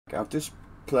I've just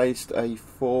placed a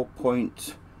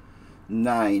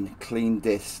 4.9 clean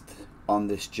disk on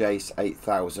this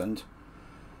JACE8000, and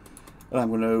I'm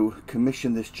going to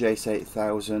commission this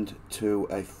JACE8000 to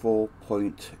a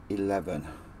 4.11.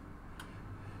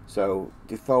 So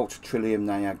default Tridium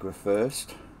Niagara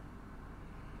first.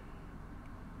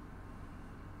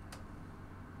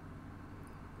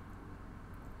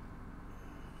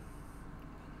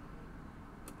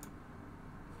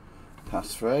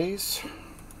 Passphrase.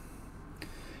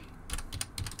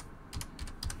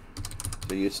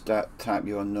 So you type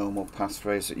your normal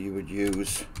passphrase that you would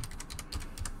use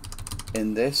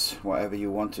in this, whatever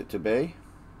you want it to be.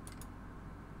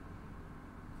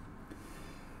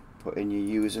 Put in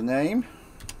your username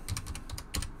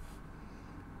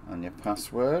and your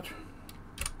password.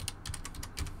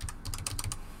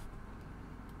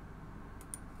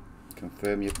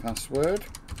 Confirm your password.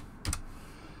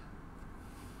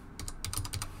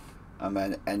 And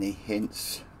then any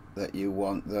hints that you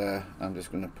want there. I'm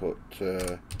just going to put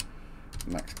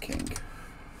Max King.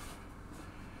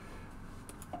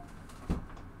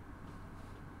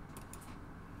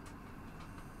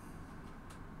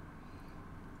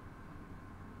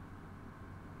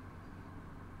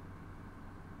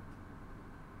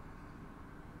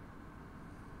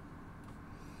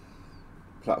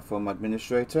 Platform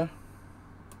administrator.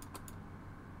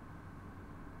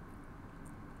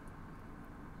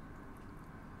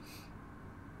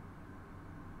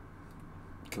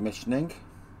 Commissioning.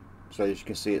 So as you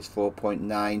can see, it's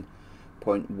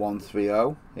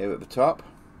 4.9.130 here at the top.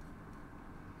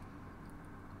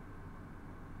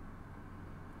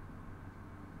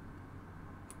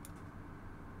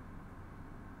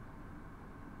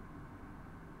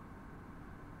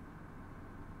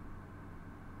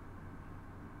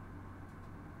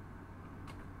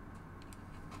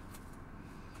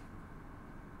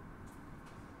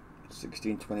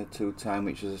 (1622) time,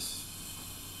 which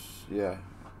is, yeah,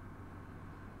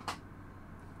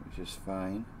 which is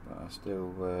fine, but I still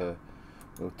will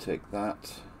take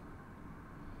that.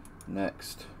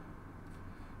 Next.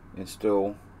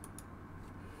 Install.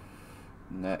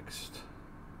 Next.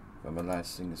 From a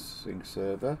licensing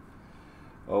server.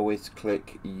 Always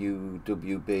click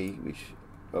UWB, which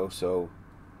also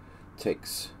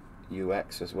ticks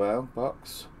UX as well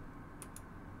box.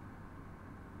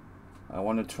 I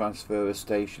want to transfer a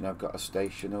station. I've got a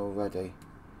station already,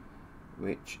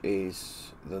 which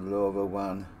is the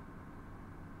LoRaWAN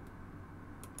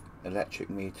electric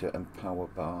meter and power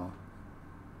bar.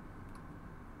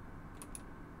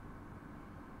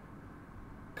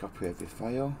 Copy every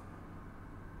file.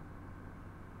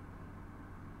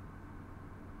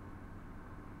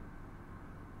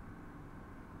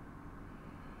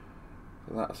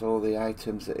 So that's all the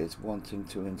items that it's wanting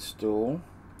to install.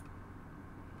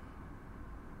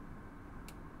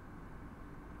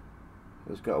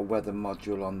 It's got a weather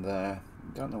module on there.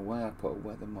 I don't know why I put a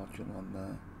weather module on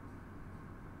there.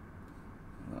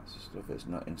 That's the stuff it's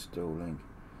not installing.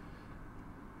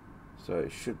 So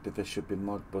it should be, there should be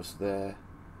Modbus there.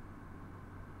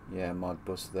 Yeah,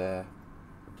 Modbus there.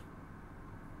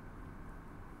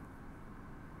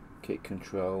 Kit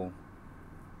control.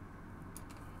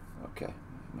 Okay,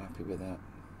 I'm happy with that.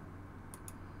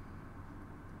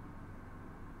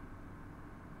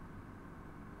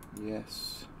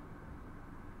 Yes.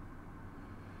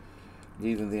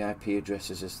 Leaving the IP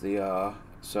addresses as they are,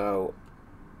 so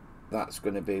that's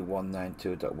going to be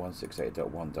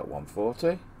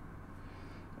 192.168.1.140,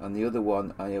 and the other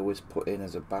one I always put in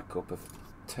as a backup of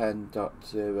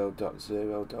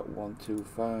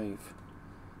 10.0.0.125.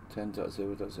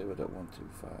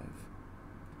 10.0.0.125.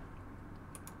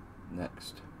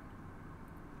 Next.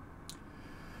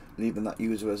 Leaving that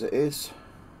user as it is,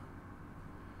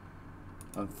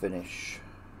 and finish.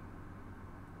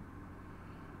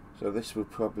 So this will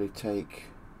probably take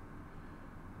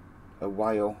a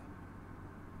while.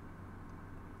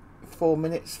 4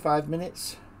 minutes, 5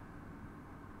 minutes.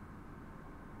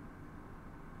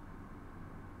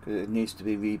 Because it needs to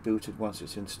be rebooted once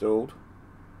it's installed.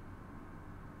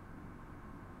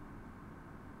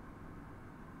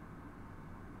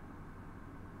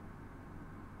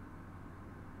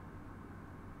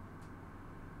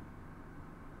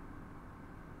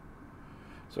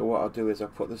 So what I'll do is I'll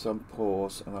put this on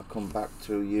pause and I'll come back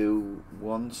to you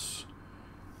once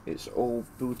it's all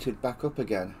booted back up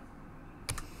again.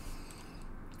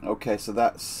 Okay, so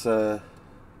that's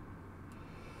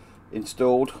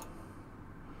installed.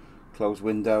 Close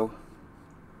window.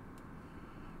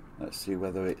 Let's see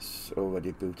whether it's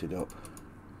already booted up.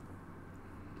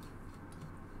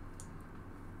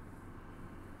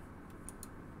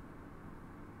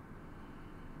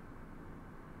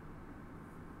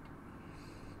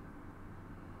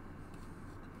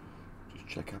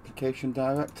 Check application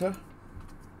director.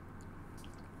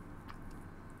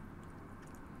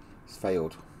 It's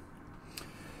failed.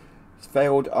 It's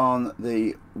failed on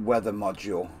the weather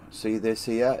module. See this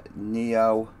here?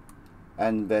 Neo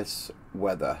NBAS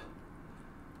weather.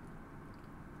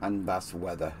 NBAS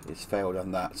weather. It's failed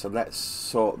on that. So let's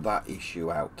sort that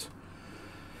issue out.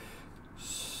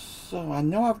 So I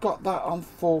know I've got that on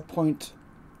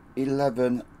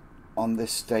 4.11 on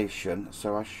this station,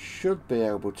 so I should be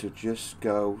able to just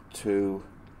go to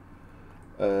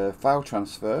file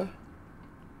transfer,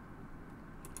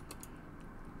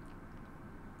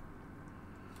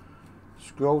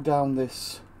 scroll down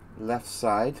this left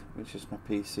side, which is my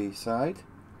PC side,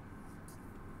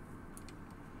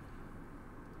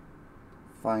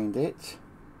 find it,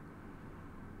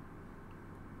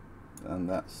 and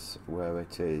that's where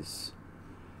it is.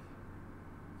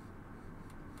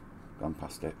 Gone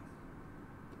past it.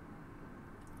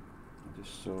 I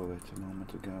just saw it a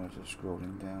moment ago as I was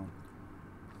scrolling down.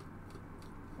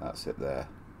 That's it there.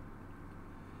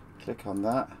 Click on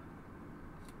that.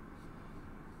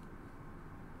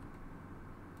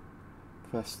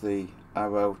 Press the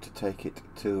arrow to take it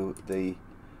to the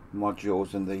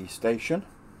modules in the station.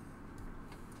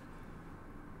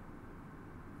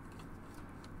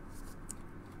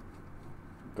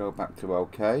 Go back to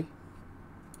OK.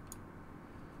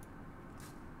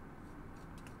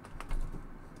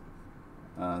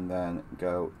 And then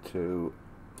go to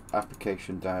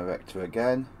application director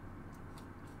again,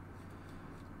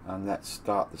 and let's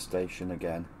start the station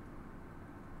again.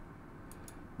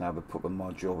 Now we put the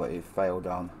module that it failed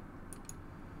on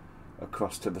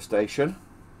across to the station.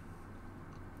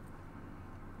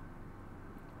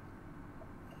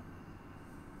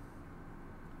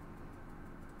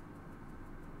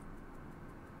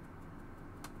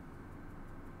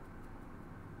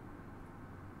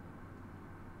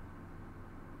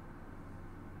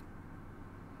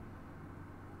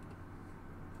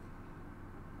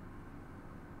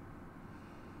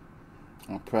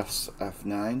 I'll press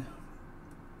F9,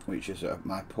 which is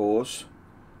my pause.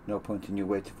 No point in you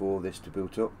waiting for all this to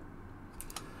boot up.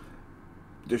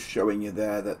 Just showing you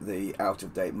there that the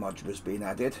out-of-date module has been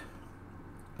added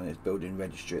and it's building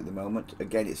registry at the moment.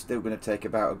 Again, it's still going to take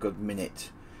about a good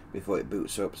minute before it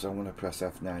boots up, so I'm going to press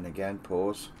F9 again,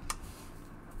 pause.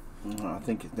 I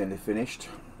think it's nearly finished.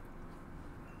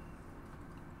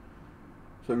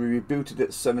 So we rebooted at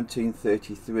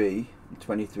 17:33 in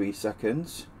 23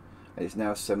 seconds. And it's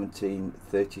now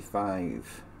 17:35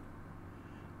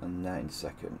 and 9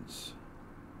 seconds.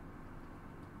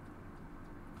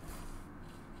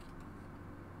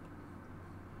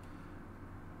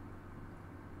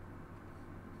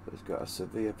 It's got a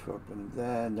severe problem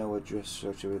there, no address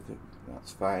associated with it.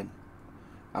 That's fine.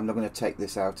 I'm not going to take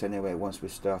this out anyway once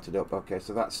we've started up. Okay,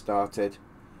 so that's started.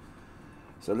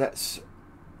 So let's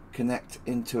connect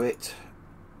into it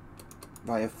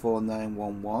via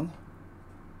 4911.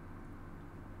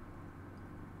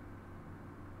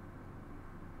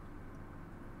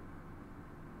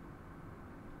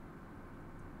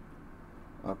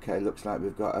 Okay, looks like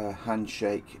we've got a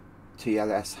handshake,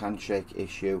 TLS handshake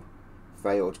issue.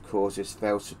 Failed causes,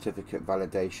 failed certificate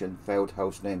validation, failed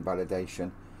hostname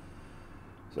validation.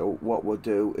 So what we'll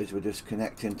do is we'll just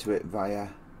connect into it via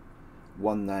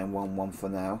 1911 for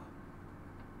now.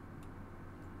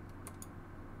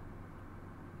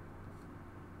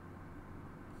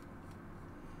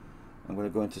 I'm going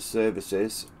to go into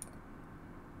services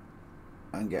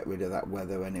and get rid of that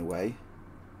weather anyway.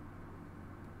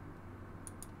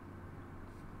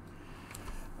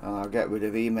 And I'll get rid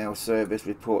of email service,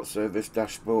 report service,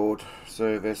 dashboard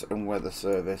service and weather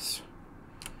service.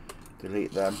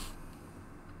 Delete them.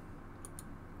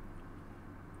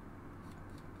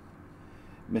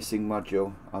 Missing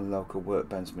module on local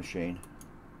workbench machine.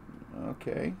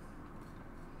 Okay.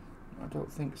 I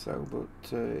don't think so, but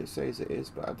it says it is,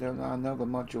 but I don't know. I know the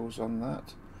module's on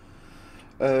that.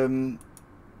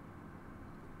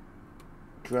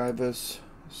 Drivers,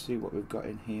 let's see what we've got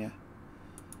in here.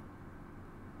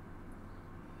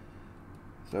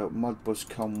 So Modbus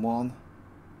COM1.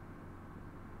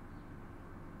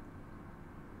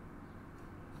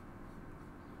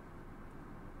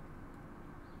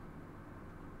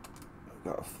 I've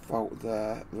got a fault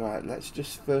there. Right, let's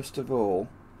just first of all,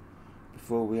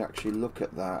 before we actually look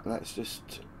at that, let's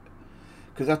just,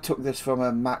 because I took this from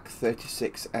a Mac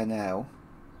 36NL,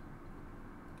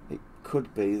 it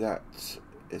could be that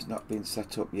it's not been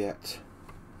set up yet.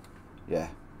 Yeah,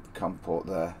 COM port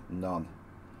there, none.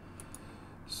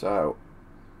 So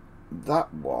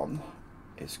that one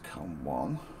is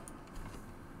COM1.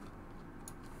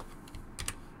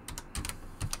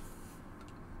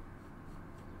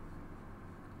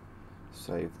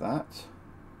 Save that.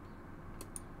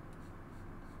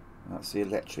 That's the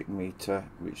electric meter,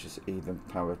 which is even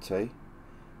parity.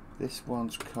 This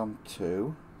one's come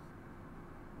to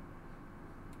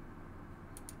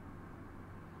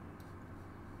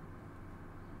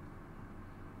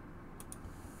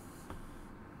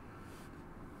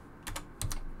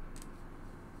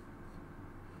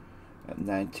at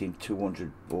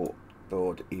 19200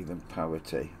 board even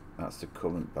parity. That's the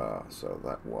current bar, so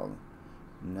that one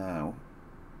now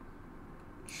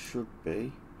should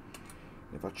be,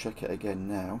 if I check it again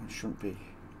now, it shouldn't be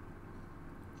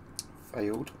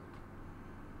failed.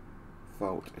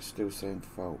 Fault, it's still saying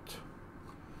fault.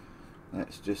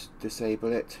 Let's just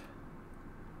disable it.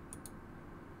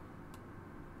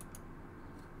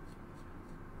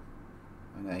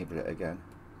 Enable it again.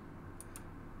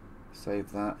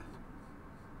 Save that.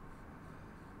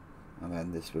 And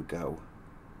then this will go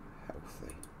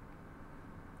healthy.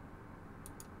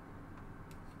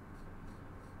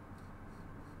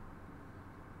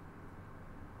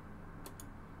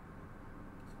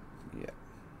 Yeah.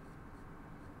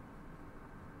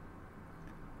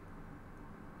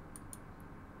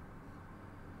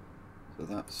 So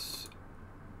that's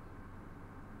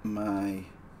my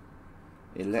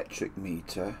electric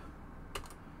meter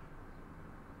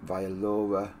via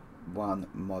LoRa 1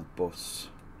 Modbus.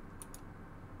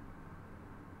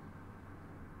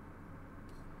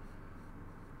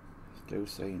 Still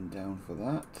saying down for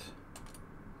that.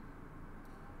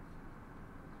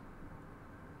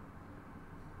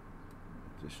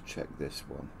 Just check this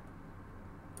one.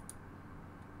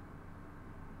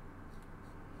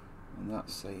 And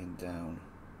that's saying down.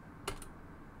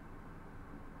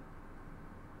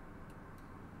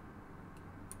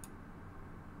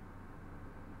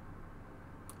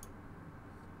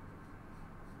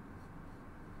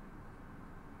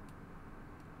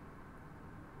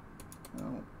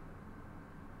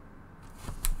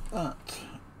 That.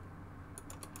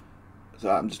 So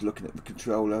I'm just looking at the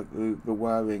controller, the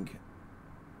wiring,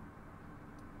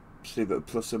 see that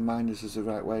plus and minus is the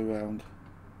right way round.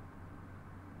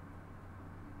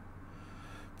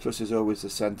 Plus is always the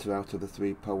centre out of the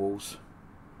 3 poles.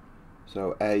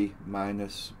 So A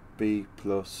minus, B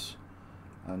plus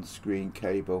and screen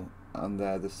cable, and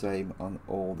they're the same on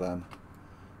all them.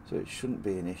 So it shouldn't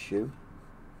be an issue.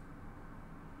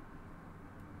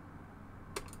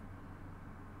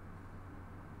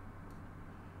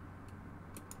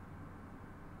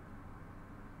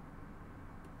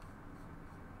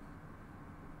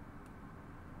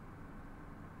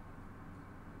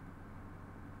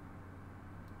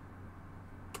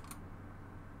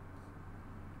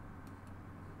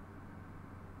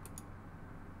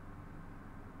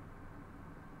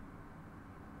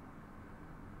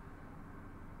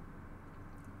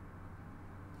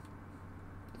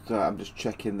 So I'm just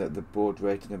checking that the baud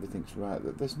rate and everything's right,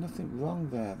 that there's nothing wrong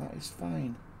there, that is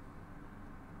fine.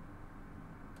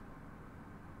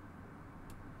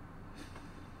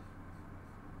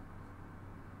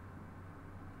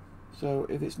 So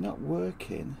if it's not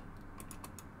working,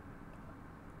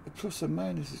 the plus and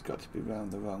minus has got to be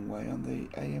round the wrong way on the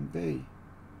A and B.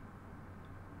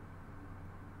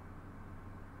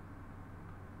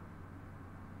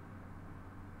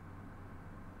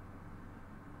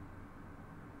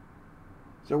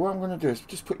 So what I'm going to do is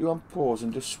just put you on pause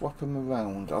and just swap them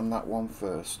around on that one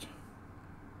first.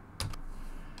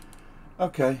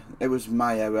 Okay, it was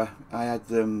my error. I had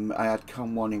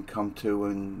COM1 in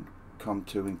COM2 and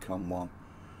COM2 in COM1.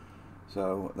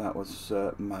 So that was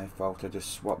my fault. I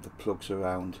just swapped the plugs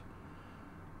around.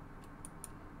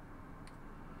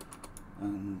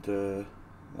 And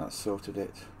that sorted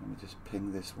it. Let me just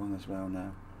ping this one as well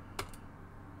now.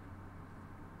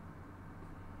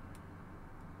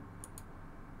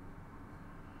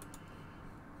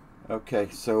 Okay,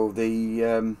 so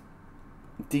the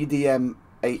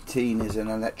DDM18 is an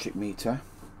electric meter.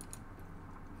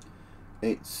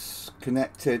 It's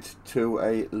connected to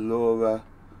a LoRa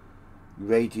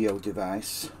radio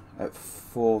device at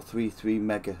 433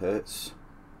 megahertz,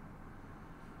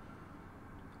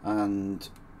 and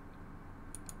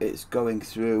it's going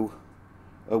through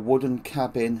a wooden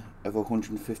cabin of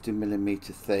 150mm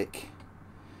thick,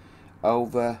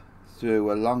 over through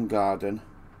a long garden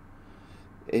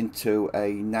into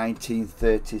a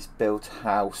 1930s built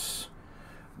house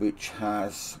which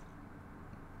has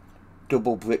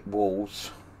double brick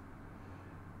walls,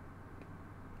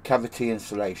 cavity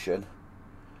insulation,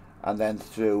 and then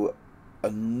through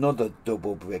another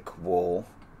double brick wall,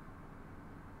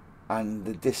 and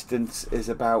the distance is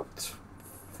about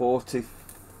 40-50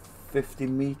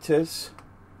 meters,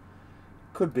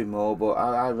 could be more, but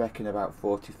I reckon about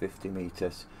 40-50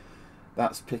 meters.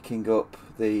 that's picking up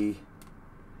the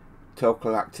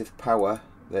total active power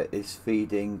that is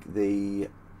feeding the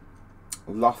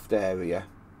loft area,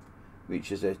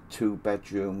 which is a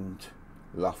 2-bedroomed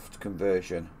loft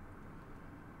conversion.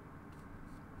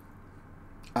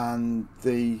 And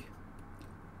the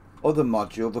other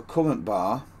module, the current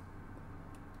bar,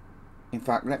 in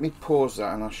fact, let me pause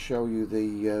that and I'll show you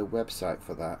the website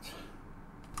for that.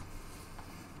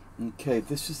 Okay,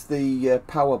 this is the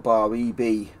Power Bar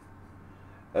EB,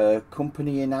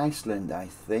 company in Iceland, I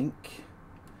think,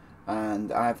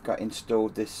 and I've got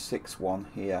installed this 6 one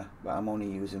here, but I'm only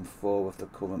using 4 of the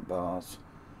current bars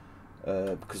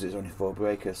because it's only 4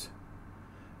 breakers.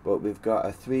 But we've got a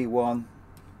 3-1,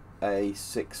 a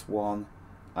 6-1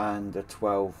 and a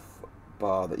 12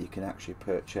 bar that you can actually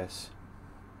purchase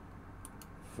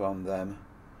from them,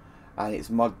 and it's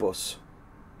Modbus,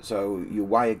 so your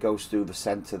wire goes through the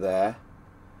center there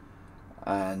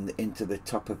and into the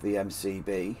top of the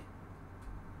MCB,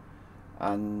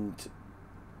 and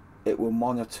it will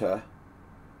monitor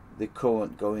the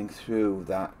current going through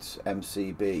that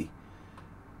MCB,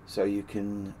 so you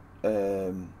can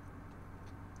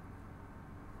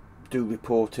do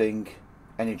reporting,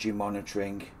 energy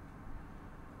monitoring.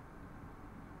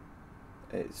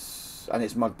 It's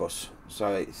Modbus,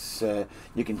 so it's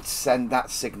you can send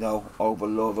that signal over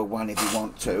LoRaWAN if you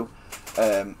want to.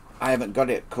 I haven't got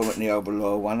it currently over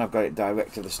LoRaWAN, I've got it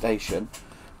direct to the station,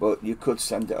 but you could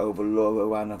send it over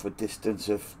LoRaWAN of a distance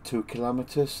of 2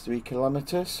 kilometers, 3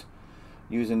 kilometers,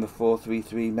 using the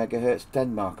 433 megahertz.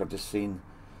 Denmark, I've just seen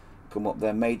come up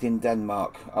there, made in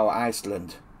Denmark, or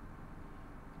Iceland,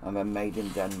 and then made in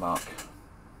Denmark.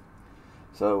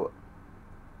 So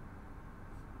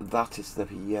that is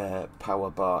the Power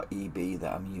Bar EB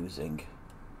that I'm using.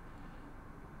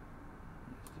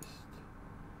 Just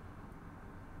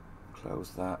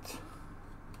close that.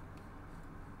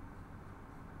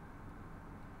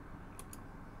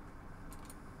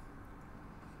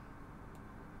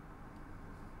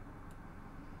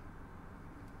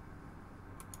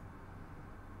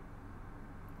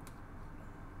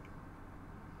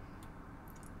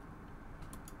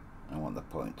 I want the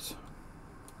points.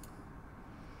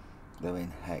 They're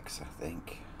in hex, I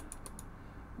think,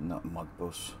 not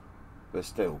Modbus, but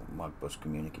still Modbus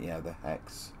communicate. Yeah, the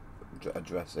hex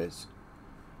addresses.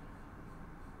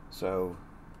 So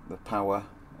the power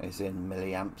is in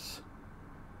milliamps,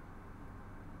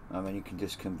 and then you can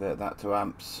just convert that to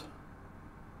amps.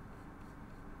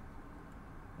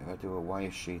 If I do a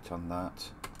wire sheet on that,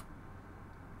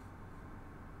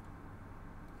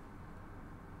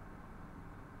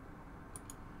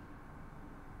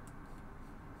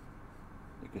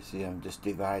 you can see I'm just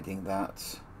dividing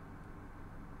that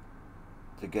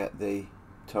to get the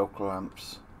total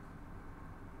amps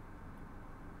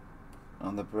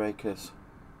on the breakers.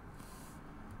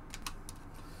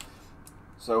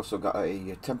 It's also got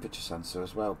a temperature sensor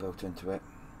as well built into it.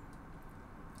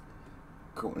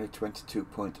 Currently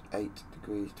 22.8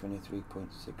 degrees,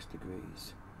 23.6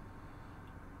 degrees.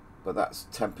 But that's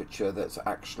temperature that's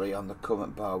actually on the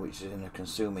current bar, which is in a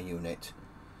consumer unit.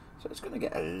 So it's going to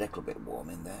get a little bit warm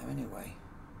in there anyway.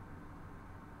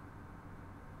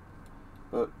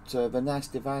 But they're nice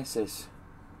devices.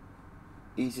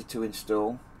 Easy to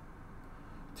install.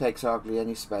 Takes hardly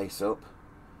any space up.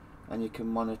 And you can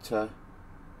monitor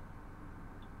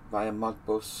via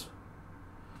Modbus.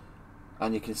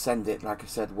 And you can send it, like I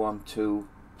said, 1, 2,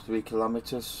 3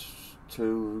 kilometers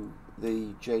to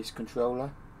the JACE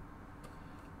controller.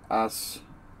 As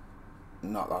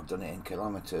not that I've done it in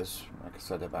kilometers, like I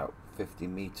said, about 50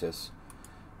 meters,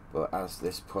 but as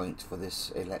this point for this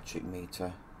electric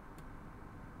meter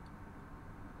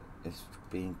is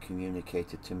being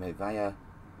communicated to me via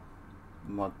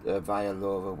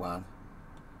LoRaWAN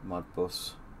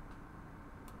Modbus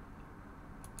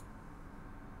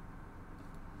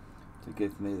to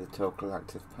give me the total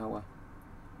active power.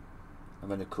 And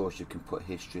then of course you can put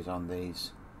histories on these.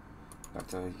 In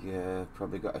fact, I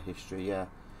probably got a history, yeah.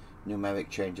 Numeric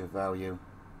change of value.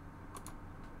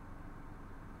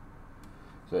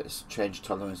 So its change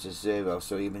tolerance is 0,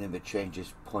 so even if it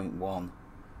changes 0.1,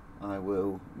 I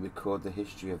will record the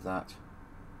history of that.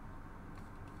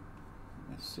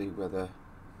 Let's see whether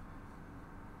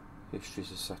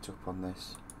histories are set up on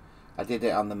this. I did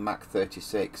it on the Mac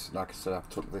 36. Like I said, I've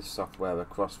took this software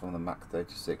across from the Mac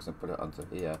 36 and put it onto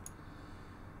here.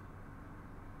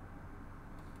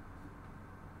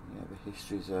 Yeah, the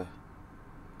histories are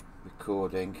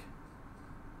recording.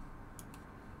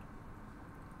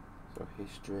 So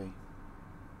history.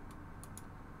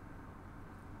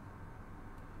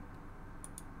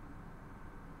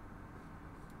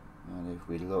 And if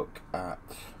we look at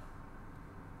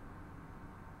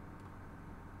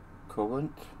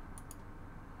current,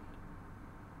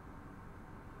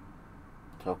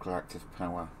 total active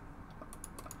power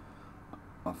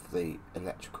of the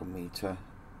electrical meter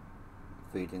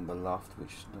feeding the loft,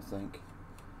 which is nothing.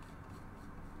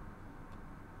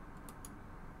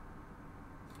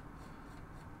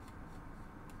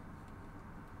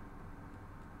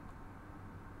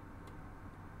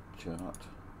 Chart,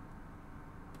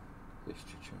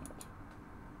 history chart.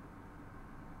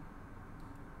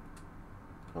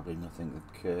 Probably nothing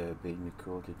being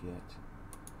recorded yet.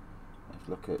 Let's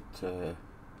look at the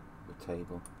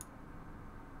table.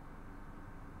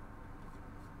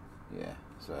 Yeah,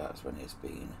 so that's when it's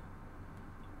been.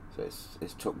 So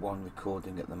it's took one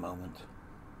recording at the moment.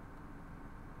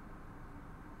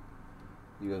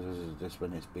 The others is just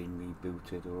when it's been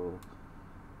rebooted or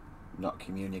not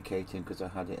communicating because I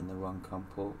had it in the wrong COM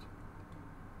port.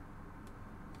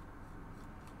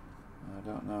 I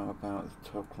don't know about the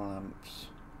toggle lamps.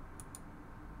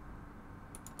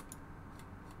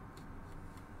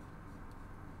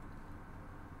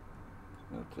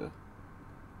 Go to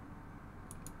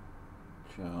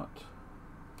chart,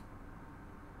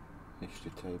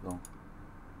 history table.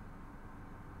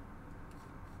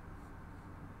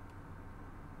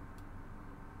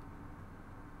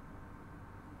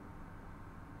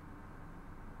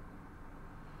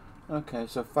 Okay,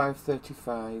 so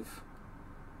 5:35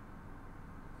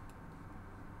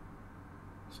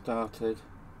 started.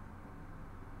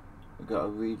 We got a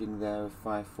reading there of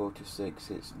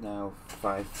 5:46. It's now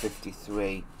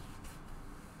 5:53.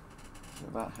 So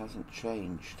that hasn't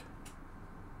changed.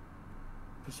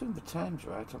 I presume the time's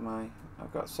right.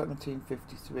 I've got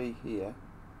 17:53 here,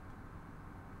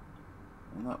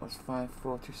 and that was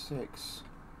 5:46.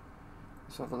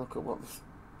 Let's have a look at what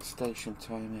the station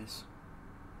time is.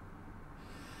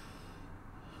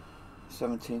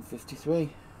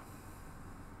 17:53.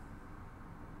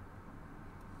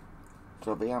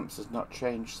 So the amps has not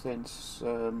changed since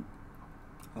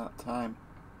that time.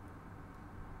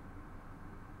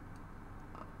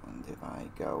 And if I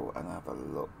go and have a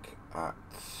look at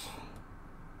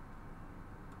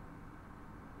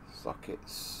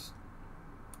sockets,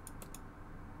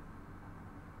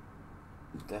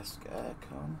 desk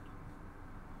aircon,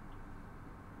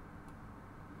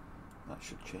 that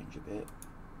should change a bit.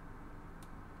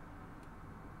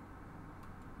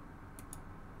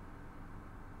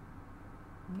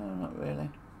 No, not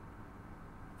really.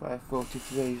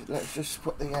 5:43. Let's just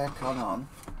put the aircon on.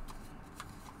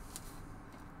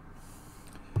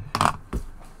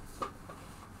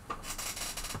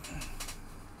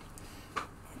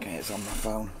 Okay, it's on my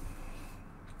phone.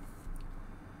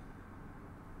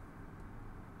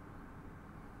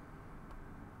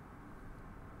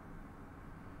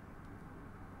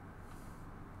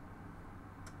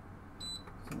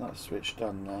 So that's switched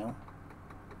on now.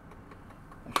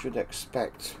 I should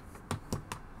expect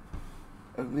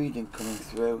a reading coming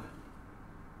through.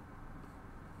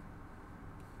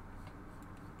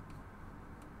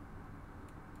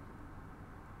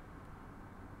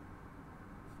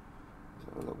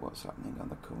 Let's have a look what's happening on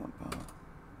the current bar.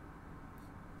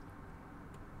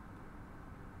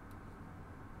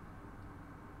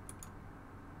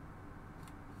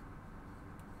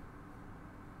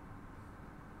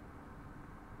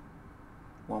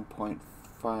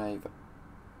 .5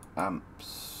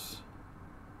 amps,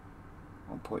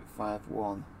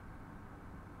 1.51.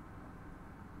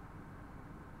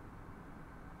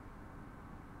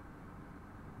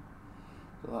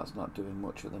 So that's not doing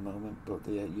much at the moment, but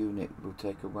the unit will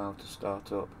take a while to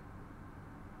start up.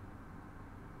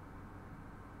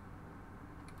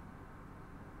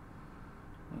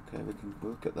 Okay, we can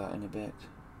look at that in a bit.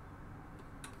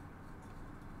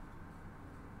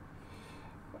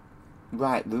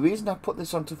 Right, the reason I put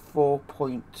this onto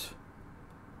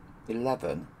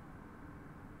 4.11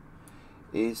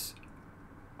 is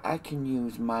I can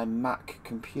use my Mac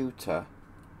computer,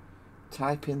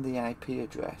 type in the IP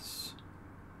address,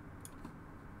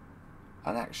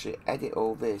 and actually edit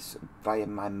all this via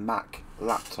my Mac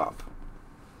laptop.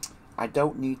 I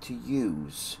don't need to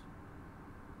use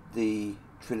the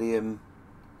Tridium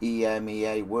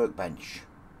EMEA workbench.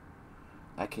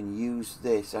 I can use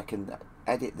this, I can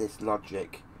edit this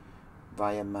logic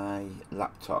via my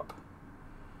laptop,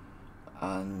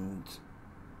 and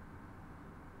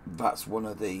that's one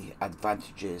of the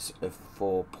advantages of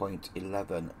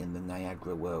 4.11 in the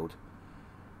Niagara world.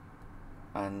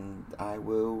 And I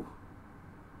will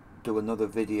do another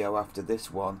video after this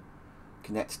one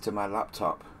connected to my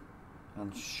laptop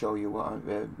and show you what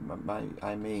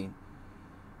I mean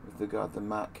with regard to the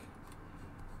Mac.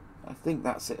 I think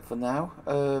that's it for now.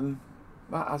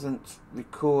 That hasn't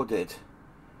recorded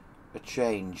a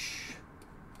change,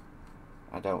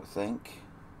 I don't think.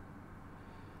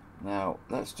 Now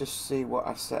let's just see what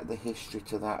I set the history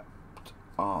to that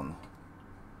on.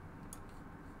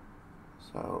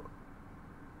 So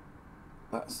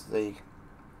that's the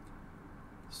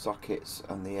sockets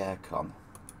and the aircon,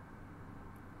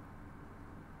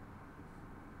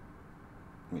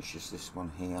 which is this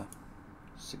one here,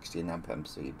 16 amp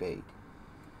MCB.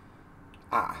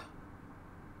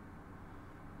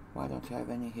 Why don't I have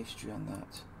any history on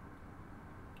that?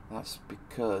 That's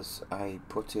because I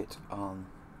put it on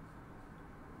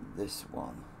this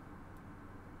one,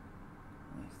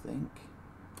 I think.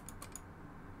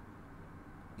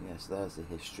 Yes, there's the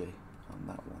history on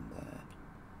that one there.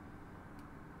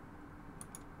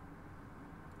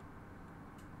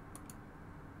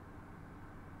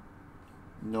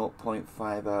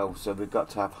 .50, so we've got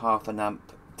to have half an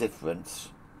amp difference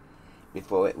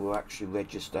before it will actually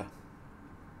register.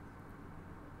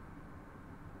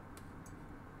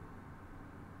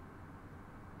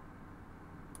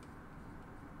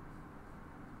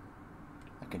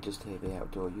 I can just hear the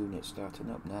outdoor unit starting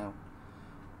up now,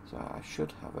 so I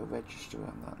should have a register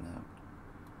on that now.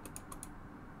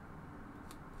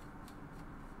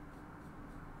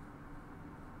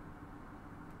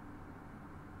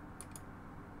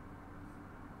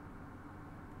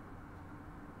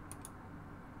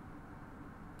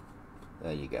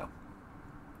 There you go.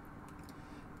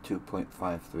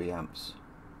 2.53 amps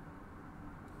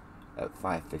at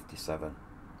 557,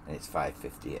 and it's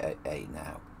 558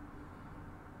 now.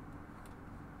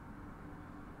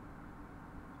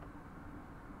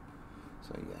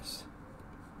 So yes,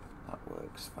 that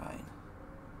works fine.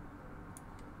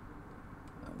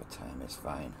 And the time is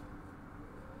fine.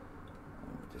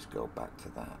 And we'll just go back to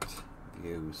that.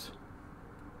 Views,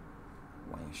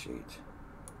 wire sheet.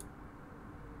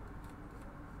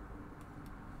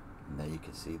 And there you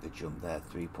can see the jump there,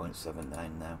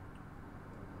 3.79 now.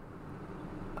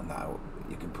 And now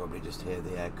you can probably just hear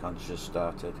the aircon's just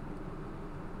started.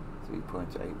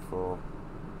 3.84.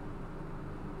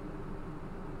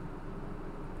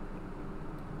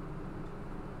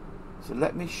 So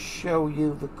let me show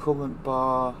you the current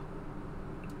bar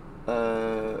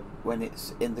when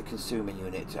it's in the consumer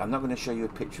unit. I'm not going to show you a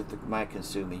picture of my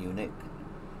consumer unit,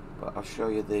 but I'll show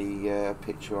you the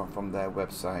picture from their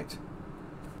website.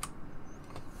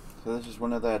 So this is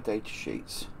one of their data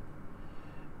sheets,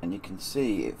 and you can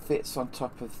see it fits on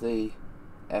top of the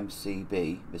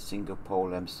MCB, the single pole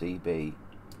MCB,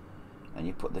 and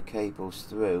you put the cables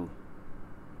through,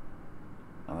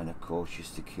 and then of course you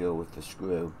secure with the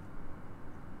screw,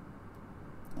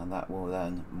 and that will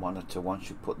then monitor. Once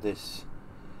you put this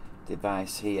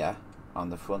device here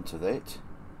on the front of it,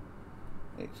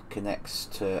 it connects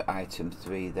to item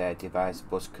 3, their device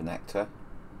bus connector,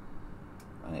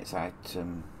 and it's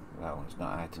item, well, it's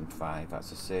not item 5,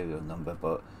 that's a serial number,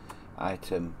 but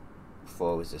item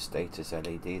 4 is a status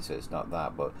LED, so it's not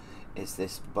that, but it's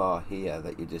this bar here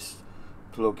that you just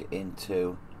plug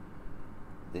into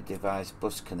the device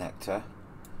bus connector,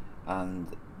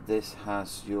 and this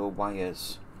has your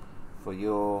wires for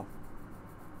your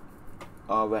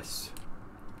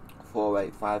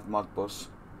RS485 Modbus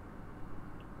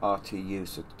RTU,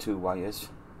 so 2 wires,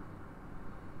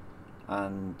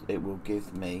 and it will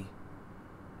give me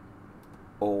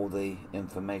all the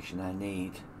information I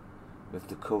need with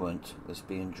the current that's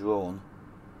being drawn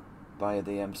by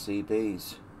the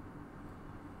MCBs.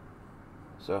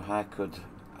 So I could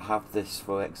have this,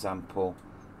 for example,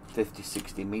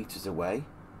 50-60 meters away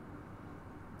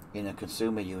in a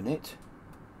consumer unit,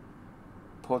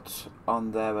 put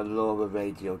on there a LoRa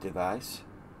radio device,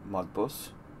 Modbus,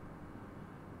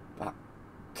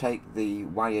 take the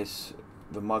wires,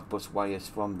 the Modbus wires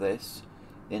from this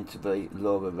into the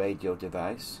LoRa radio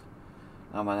device,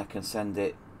 and then I can send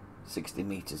it 60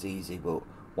 meters easy, but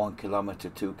 1 kilometer,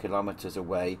 2 kilometers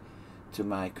away to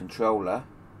my controller,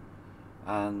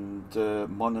 and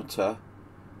monitor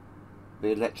the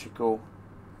electrical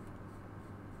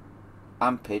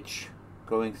ampage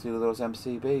going through those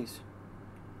MCBs.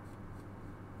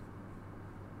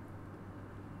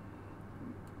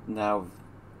 Now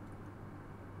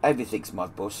everything's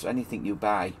Modbus, anything you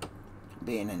buy,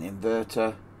 being an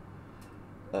inverter,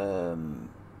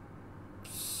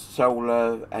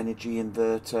 solar energy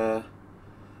inverter,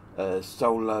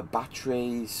 solar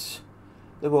batteries,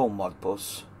 they're all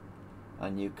Modbus,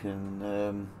 and you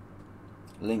can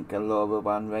link a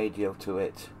LoRaWAN radio to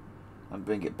it and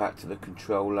bring it back to the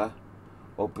controller,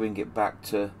 or bring it back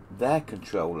to their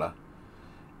controller.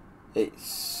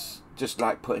 It's just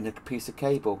like putting a piece of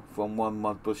cable from one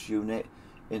Modbus unit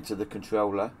into the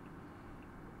controller,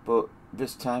 but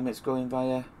this time it's going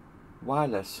via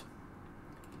wireless.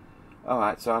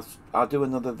 Alright, so I'll do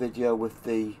another video with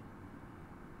the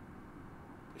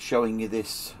showing you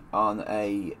this on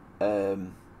a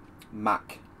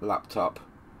Mac laptop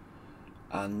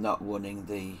and not running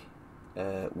the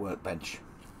workbench.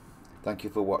 Thank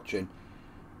you for watching.